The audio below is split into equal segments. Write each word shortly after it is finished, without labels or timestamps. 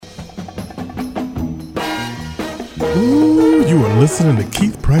Ooh, you are listening to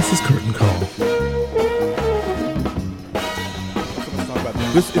Keith Price's Curtain Call.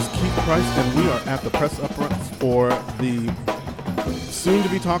 This is Keith Price, and we are at the press upfronts for the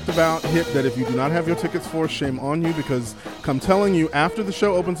soon-to-be-talked-about hit that if you do not have your tickets for, shame on you, because come telling you, after the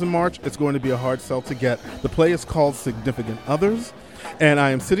show opens in March, it's going to be a hard sell to get. The play is called Significant Others, and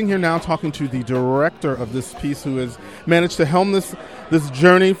I am sitting here now talking to the director of this piece who has managed to helm this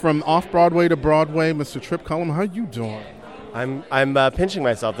journey from Off Broadway to Broadway, Mr. Trip COLLUM. How you doing? I'm pinching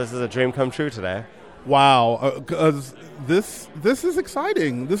myself. This is a dream come true today. Wow, 'cause this is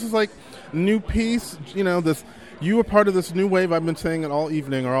exciting. This is like new piece, you are part of this new wave. I've been saying it all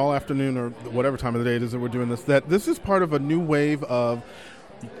evening or all afternoon or whatever time of the day it is that we're doing this, that this is part of a new wave of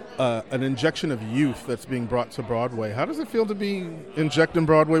an injection of youth that's being brought to Broadway. How does it feel to be injecting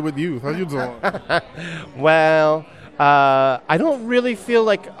Broadway with youth? How you doing? Well, I don't really feel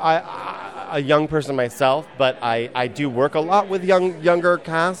like a young person myself, but I do work a lot with younger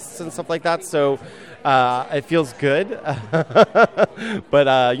casts and stuff like that, so it feels good.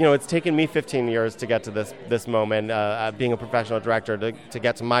 But it's taken me 15 years to get to this moment, being a professional director, to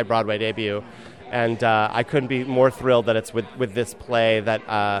get to my Broadway debut. And I couldn't be more thrilled that it's with this play that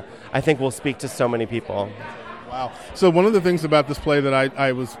I think will speak to so many people. Wow. So one of the things about this play that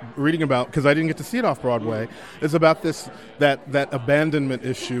I was reading about, because I didn't get to see it off Broadway, is about that abandonment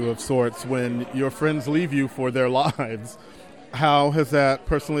issue of sorts when your friends leave you for their lives. How has that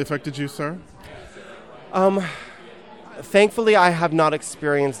personally affected you, sir? Thankfully, I have not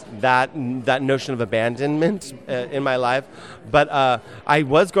experienced that notion of abandonment in my life, but I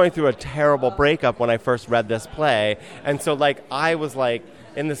was going through a terrible breakup when I first read this play, and so I was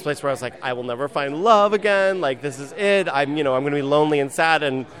in this place where I was like, I will never find love again. This is it. I'm going to be lonely and sad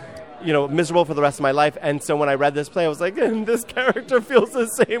and miserable for the rest of my life. And so when I read this play, I was like, this character feels the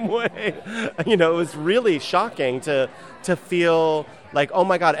same way. It was really shocking to feel like, oh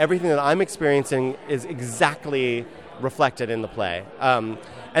my God, everything that I'm experiencing is exactly reflected in the play.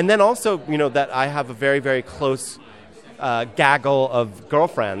 And then also, that I have a very, very close gaggle of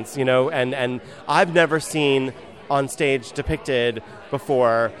girlfriends, and I've never seen on stage depicted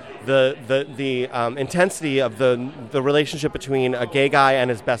before the intensity of the relationship between a gay guy and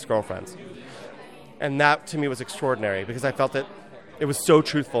his best girlfriends. And that to me was extraordinary because I felt that it was so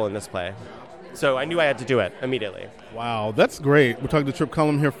truthful in this play. So I knew I had to do it immediately. Wow, that's great. We're talking to Trip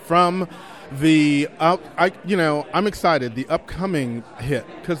COLLUM here from the I'm excited, the upcoming hit,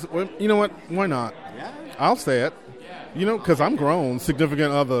 because you know what, why not? Yeah. I'll say it, because I'm grown.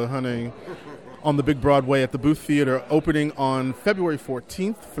 Significant Other, honey, on the big Broadway at the Booth Theater, opening on February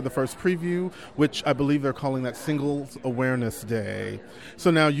 14th for the first preview, which I believe they're calling that Singles Awareness Day.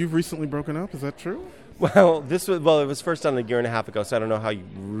 So now you've recently broken up, is that true? Well, it was first done a year and a half ago, so I don't know how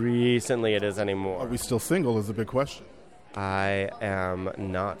recently it is anymore. Are we still single is a big question. I am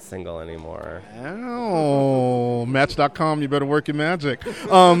not single anymore. Oh, Match.com, you better work your magic.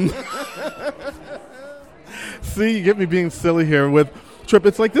 See, you get me being silly here with Trip.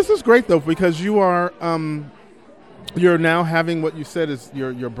 It's like, this is great, though, because you are, you're now having what you said is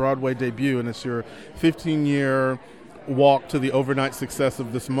your Broadway debut, and it's your 15-year walk to the overnight success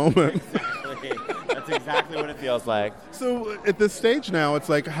of this moment. Exactly. That's exactly what it feels like. So at this stage now, it's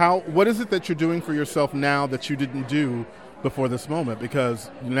like, what is it that you're doing for yourself now that you didn't do before this moment? Because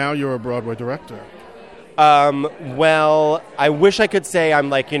now you're a Broadway director. Well, I wish I could say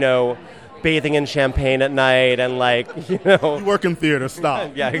I'm bathing in champagne at night and You work in theater,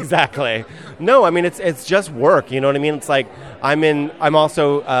 stop. Yeah, exactly. No, I mean it's just work, you know what I mean? It's like I'm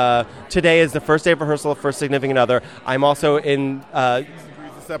also today is the first day of rehearsal for Significant Other. I'm also in 6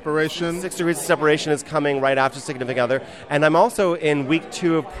 Degrees of Separation is coming right after Significant Other, and I'm also in week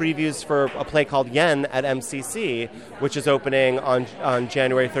 2 of previews for a play called Yen at MCC, which is opening on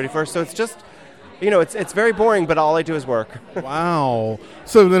January 31st. So it's just it's very boring, but all I do is work. Wow.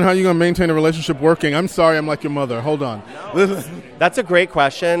 So then how are you going to maintain a relationship working? I'm sorry, I'm like your mother. Hold on. No, that's a great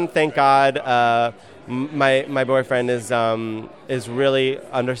question. Thank God my boyfriend is really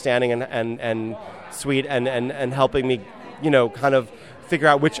understanding and sweet and helping me, kind of figure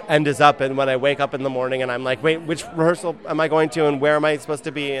out which end is up. And when I wake up in the morning and I'm like, wait, which rehearsal am I going to and where am I supposed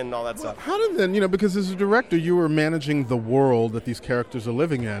to be and all that stuff. How did then, because as a director, you were managing the world that these characters are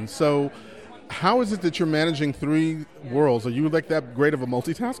living in. So how is it that you're managing 3 worlds? Are you that great of a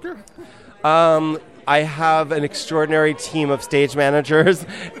multitasker? I have an extraordinary team of stage managers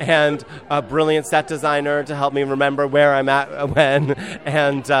and a brilliant set designer to help me remember where I'm at when,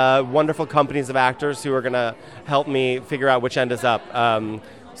 and wonderful companies of actors who are going to help me figure out which end is up.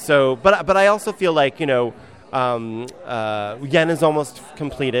 But I also feel like, Yen is almost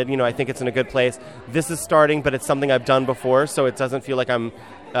completed. You know, I think it's in a good place. This is starting, but it's something I've done before, so it doesn't feel like I'm,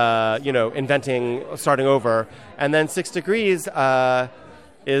 starting over. And then 6 Degrees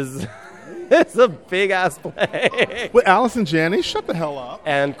is it's a big-ass play. With Allison Janney, shut the hell up.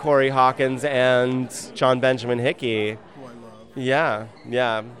 And Corey Hawkins and John Benjamin Hickey. Who I love.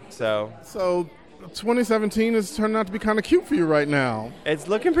 Yeah. So 2017 is turning out to be kind of cute for you right now. it's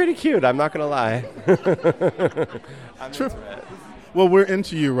looking pretty cute, I'm not going to lie. I'm Trip. into it. Well, we're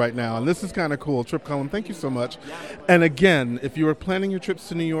into you right now, and this is kind of cool. Trip Cullum, thank you so much. And again, if you are planning your trips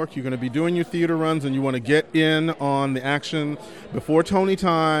to New York, you're going to be doing your theater runs, and you want to get in on the action before Tony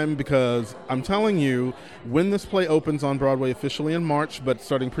time, because I'm telling you, when this play opens on Broadway officially in March, but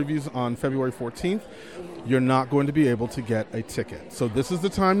starting previews on February 14th, you're not going to be able to get a ticket. So this is the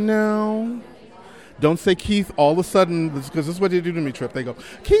time now. Don't say, Keith, all of a sudden, because this is what they do to me, Trip. They go,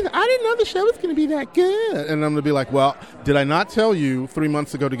 Keith, I didn't know the show was going to be that good. And I'm going to be like, well, did I not tell you 3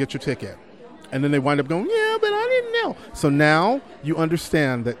 months ago to get your ticket? And then they wind up going, yeah, but I didn't know. So now you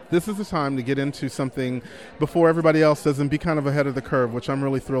understand that this is the time to get into something before everybody else does and be kind of ahead of the curve, which I'm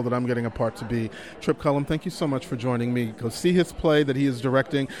really thrilled that I'm getting a part to be. Trip Cullum, thank you so much for joining me. Go see his play that he is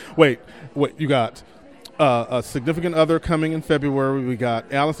directing. Wait, you got... a significant other coming in February. We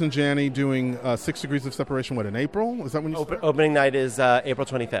got Allison Janney doing 6 Degrees of Separation, in April? Is that when you start? Opening night is April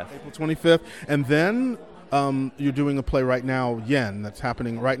 25th. April 25th. And then you're doing a play right now, Yen, that's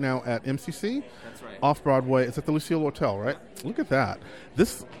happening right now at MCC? That's right. Off Broadway. It's at the Lucille Hotel, right? Look at that.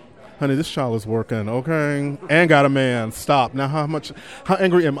 Honey, this child is working, okay? And got a man. Stop. Now, how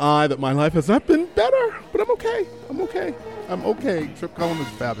angry am I that my life has not been better? But I'm okay. I'm okay. Trip Cullum is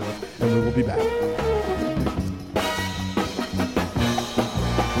fabulous, and we will be back.